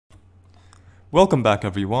Welcome back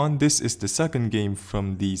everyone, this is the second game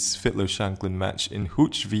from the Svidler-Shankland match in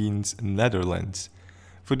Hoogeveen, Netherlands.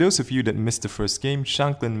 For those of you that missed the first game,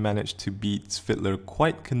 Shankland managed to beat Svidler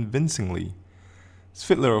quite convincingly.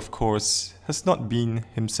 Svidler, of course, has not been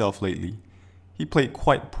himself lately. He played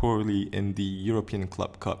quite poorly in the European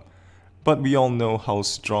Club Cup, but we all know how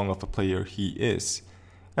strong of a player he is,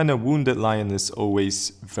 and a wounded lion is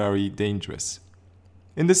always very dangerous.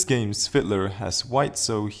 In this game, Svidler has white,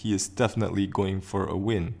 so he is definitely going for a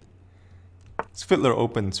win. Svidler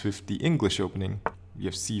opens with the English opening. We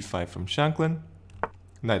have c5 from Shankland,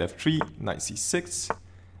 knight f3, knight c6,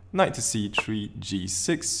 knight to c3,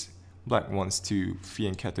 g6. Black wants to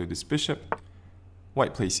fianchetto this bishop.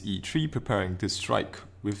 White plays e3, preparing to strike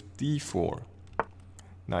with d4.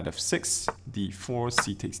 Knight f6, d4,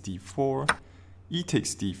 c takes d4, e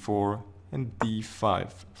takes d4, and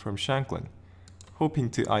d5 from Shankland,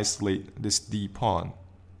 hoping to isolate this d pawn.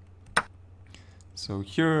 So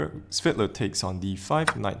here Svidler takes on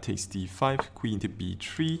d5, knight takes d5, queen to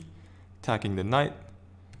b3, attacking the knight,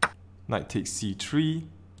 knight takes c3,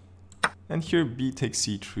 and here b takes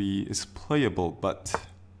c3 is playable, but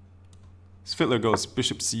Svidler goes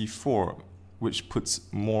bishop c4, which puts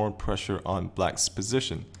more pressure on black's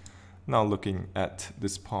position. Now looking at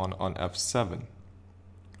this pawn on f7.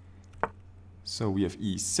 So we have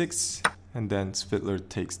e6, and then Svidler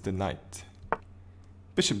takes the knight.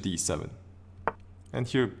 Bishop d7. And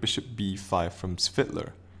here bishop b5 from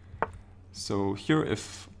Svidler. So here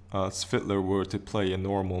if Svidler were to play a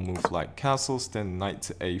normal move like castles, then knight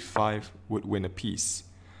to a5 would win a piece.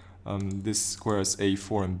 This squares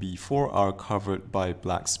a4 and b4 are covered by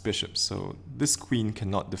black's bishop, so this queen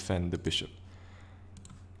cannot defend the bishop.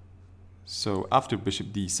 So after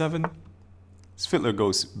bishop d7, Svidler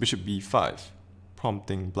goes bishop b5,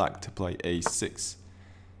 prompting black to play a6.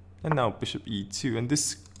 And now bishop e2, and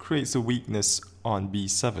this creates a weakness on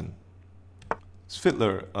b7.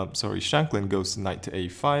 Shankland goes knight to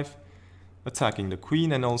a5, attacking the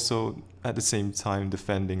queen and also at the same time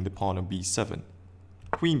defending the pawn on b7.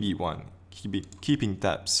 Queen b1, keeping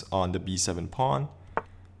tabs on the b7 pawn.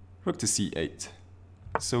 Rook to c8.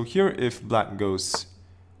 So here if black goes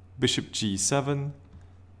bishop g7,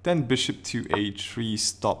 then bishop to a3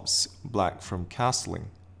 stops black from castling.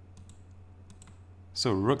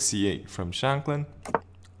 So rook c8 from Shankland,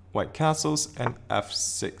 white castles, and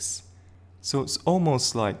f6. So it's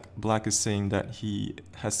almost like black is saying that he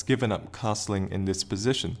has given up castling in this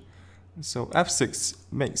position. So f6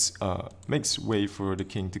 makes way for the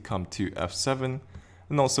king to come to f7,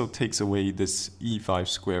 and also takes away this e5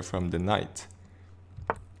 square from the knight.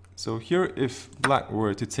 So here if black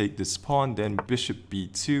were to take this pawn, then bishop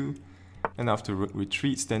b2, and after rook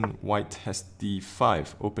retreats, then white has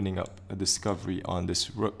d5, opening up a discovery on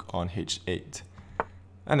this rook on h8.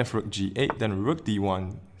 And if rook g8, then rook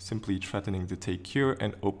d1, simply threatening to take here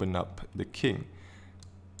and open up the king,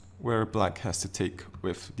 where black has to take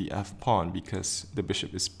with the f pawn because the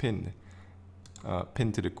bishop is pinned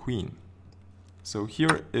to the queen. So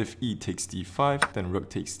here if e takes d5, then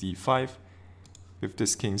rook takes d5. With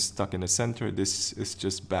this king stuck in the center, this is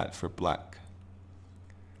just bad for black.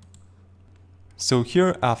 So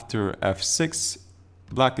here after f6,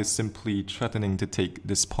 black is simply threatening to take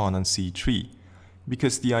this pawn on c3,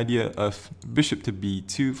 because the idea of bishop to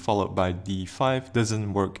b2 followed by d5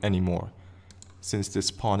 doesn't work anymore. Since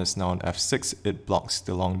this pawn is now on f6, it blocks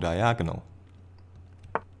the long diagonal.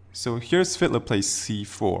 So here Svidler plays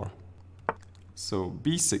c4. So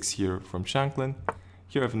b6 here from Shankland.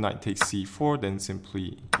 Here if knight takes c4, then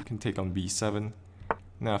simply you can take on b7.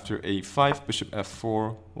 And after a5, bishop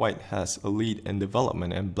f4, white has a lead in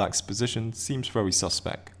development and black's position seems very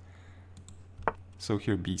suspect. So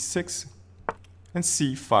here b6 and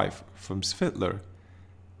c5 from Svidler,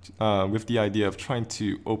 with the idea of trying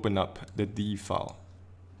to open up the d file,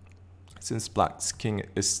 since black's king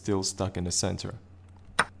is still stuck in the center.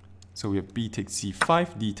 So we have b takes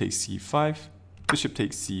c5, d takes c5, bishop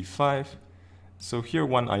takes c5. So here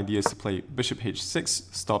one idea is to play bishop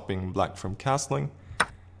h6, stopping black from castling,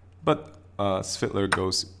 but Svidler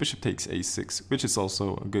goes bishop takes a6, which is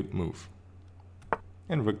also a good move.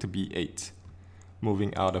 And rook to b8,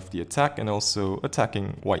 moving out of the attack and also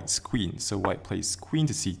attacking white's queen. So white plays queen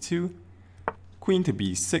to c2, queen to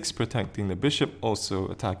b6, protecting the bishop, also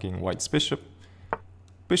attacking white's bishop,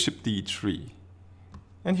 bishop d3.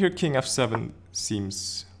 And here king f7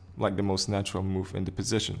 seems like the most natural move in the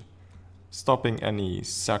position, stopping any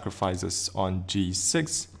sacrifices on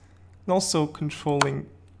g6, and also controlling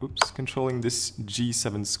this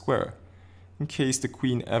g7 square, in case the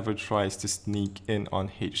queen ever tries to sneak in on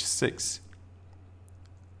h6.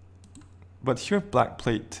 But here black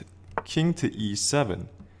played king to e7,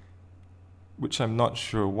 which I'm not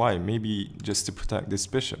sure why, maybe just to protect this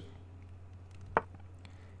bishop.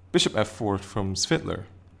 Bishop f4 from Svidler.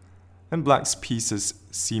 And black's pieces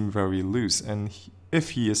seem very loose, and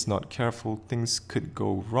if he is not careful, things could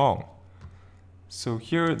go wrong. So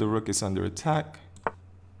here the rook is under attack,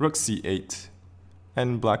 rook c8,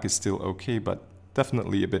 and black is still okay, but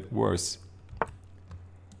definitely a bit worse.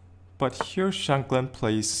 But here Shankland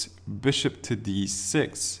plays bishop to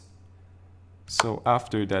d6. So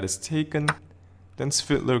after that is taken, then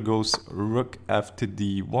Svidler goes rook f to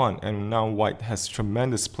d1, and now white has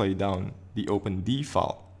tremendous play down the open d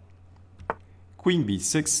file. Queen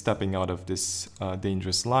b6, stepping out of this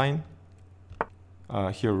dangerous line.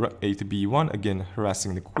 Here rook a to b1, again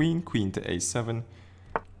harassing the queen, queen to a7,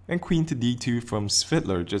 and queen to d2 from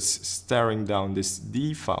Svidler, just staring down this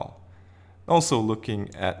d file. Also looking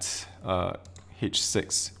at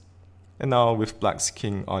h6. And now with black's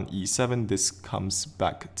king on e7, this comes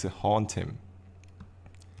back to haunt him.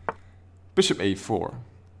 Bishop a4,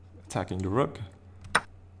 attacking the rook.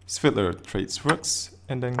 Svidler trades rooks,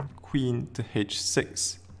 and then queen to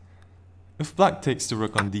h6. If black takes the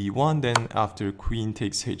rook on d1, then after queen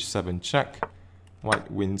takes h7 check,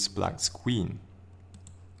 white wins black's queen.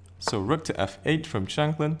 So rook to f8 from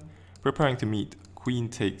Shankland, preparing to meet queen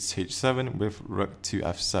takes h7 with rook to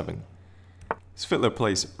f7. Svidler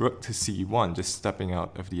plays rook to c1, just stepping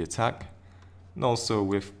out of the attack, and also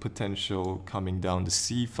with potential coming down the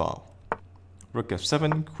c file. Rook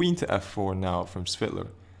f7, queen to f4 now from Svidler,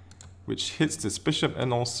 which hits this bishop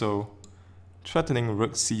and also threatening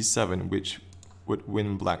rook c7, which would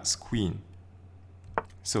win black's queen.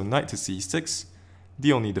 So knight to c6,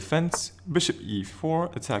 the only defense, bishop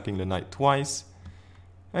e4, attacking the knight twice,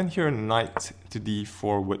 and here knight to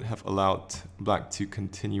d4 would have allowed black to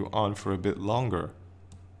continue on for a bit longer.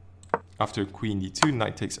 After queen d2,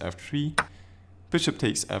 knight takes f3, bishop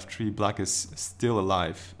takes f3, black is still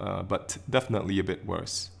alive, but definitely a bit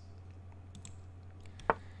worse.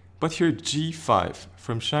 But here g5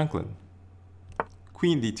 from Shankland,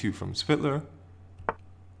 queen d2 from Svidler,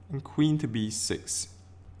 and queen to b6,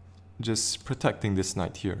 just protecting this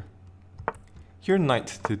knight here. Here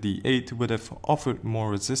knight to d8 would have offered more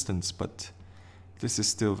resistance, but this is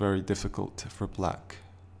still very difficult for black.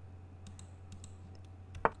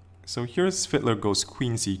 So here Svidler goes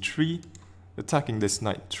queen c3, attacking this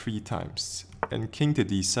knight 3 times, and king to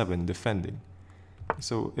d7 defending.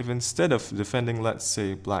 So if instead of defending, let's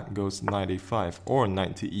say black goes knight a5 or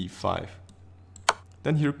knight to e5,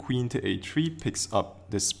 then here queen to a3 picks up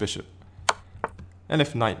this bishop. And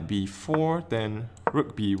if knight b4, then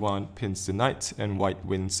rook b1 pins the knight and white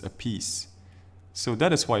wins a piece. So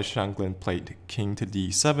that is why Shankland played king to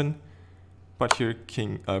d7, but here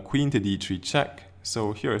queen to d3 check.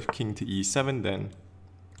 So here if king to e7, then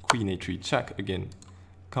queen a3 check again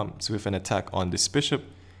comes with an attack on this bishop.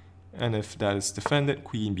 And if that is defended,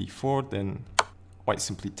 queen b4, then white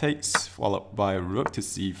simply takes, followed by rook to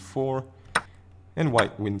c4, and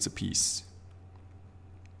white wins a piece.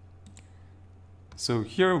 So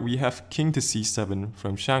here we have king to c7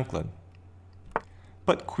 from Shankland,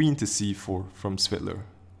 but queen to c4 from Svidler,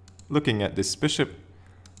 looking at this bishop,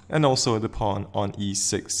 and also the pawn on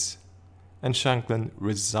e6, and Shankland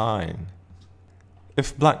resign.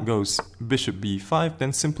 If black goes bishop b5,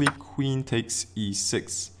 then simply queen takes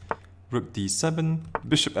e6, rook d7,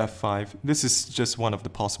 bishop f5. This is just one of the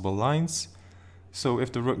possible lines. So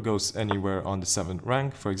if the rook goes anywhere on the 7th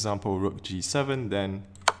rank, for example rook g7, then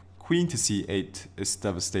queen to c8 is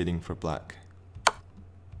devastating for black.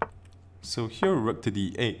 So here rook to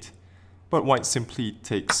d8, but white simply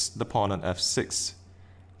takes the pawn on f6.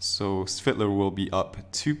 So Svidler will be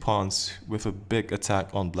up 2 pawns with a big attack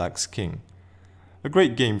on black's king. A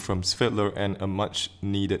great game from Svidler and a much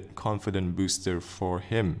needed confident booster for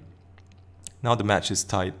him. Now the match is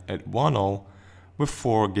tied at 1-1 with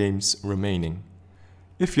 4 games remaining.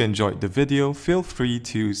 If you enjoyed the video, feel free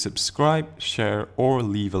to subscribe, share or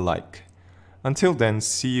leave a like. Until then,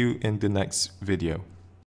 see you in the next video.